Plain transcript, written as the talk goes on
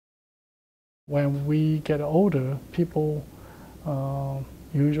When we get older, people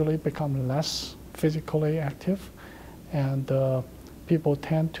usually become less physically active, and people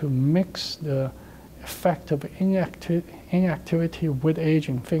tend to mix the effect of inactivity with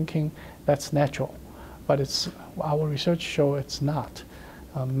aging, thinking that's natural. But our research shows it's not.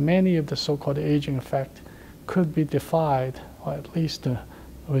 Many of the so-called aging effect could be defied, or at least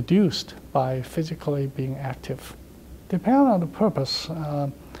reduced, by physically being active. Depending on the purpose,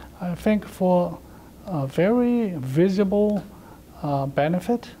 I think for a very visible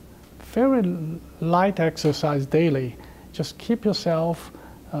benefit, very light exercise daily. Just keep yourself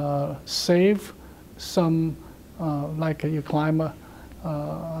save some, like you climb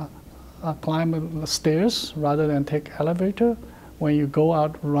the stairs rather than take elevator. When you go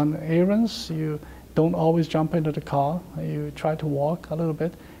out run errands, you don't always jump into the car. You try to walk a little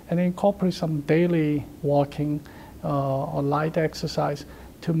bit and incorporate some daily walking or light exercise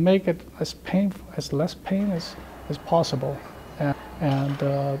to make it as less pain as possible. And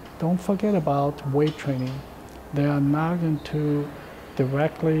don't forget about weight training. They are not going to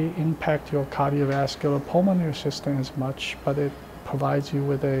directly impact your cardiovascular pulmonary system as much, but it provides you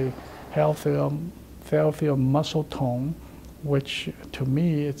with a healthier muscle tone, which to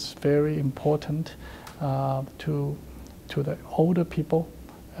me it's very important to the older people,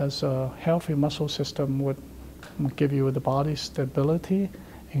 as a healthy muscle system would give you the body stability,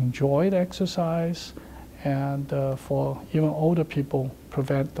 enjoy the exercise, and for even older people,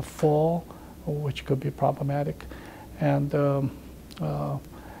 prevent the fall, which could be problematic. And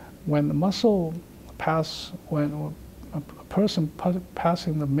when the muscle when a person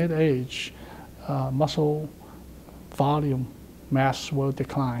passing the mid-age, muscle volume mass will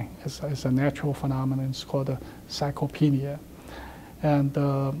decline. It's a natural phenomenon. It's called a sarcopenia. And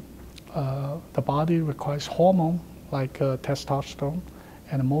the body requires hormone like testosterone,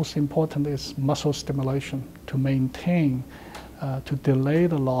 and most important is muscle stimulation to maintain, to delay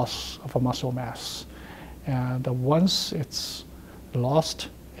the loss of a muscle mass. And once it's lost,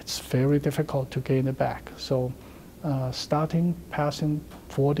 it's very difficult to gain it back. So starting passing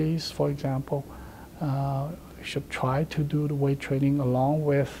 40s, for example, you should try to do the weight training along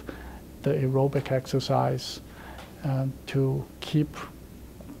with the aerobic exercise to keep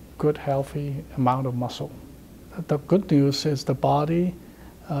good, healthy amount of muscle. The good news is the body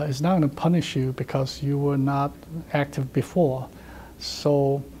is not going to punish you because you were not active before.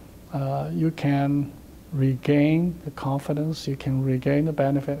 So you can regain the confidence, you can regain the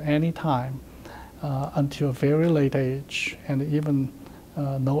benefit anytime until a very late age, and even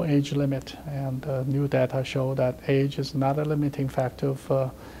no age limit. And new data show that age is not a limiting factor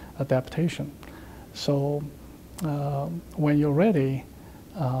of adaptation. So when you're ready,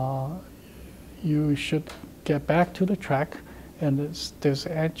 you should get back to the track, and there's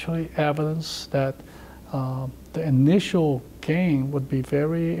actually evidence that the initial gain would be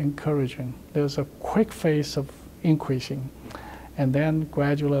very encouraging. There's a quick phase of increasing, and then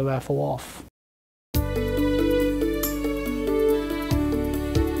gradually level off.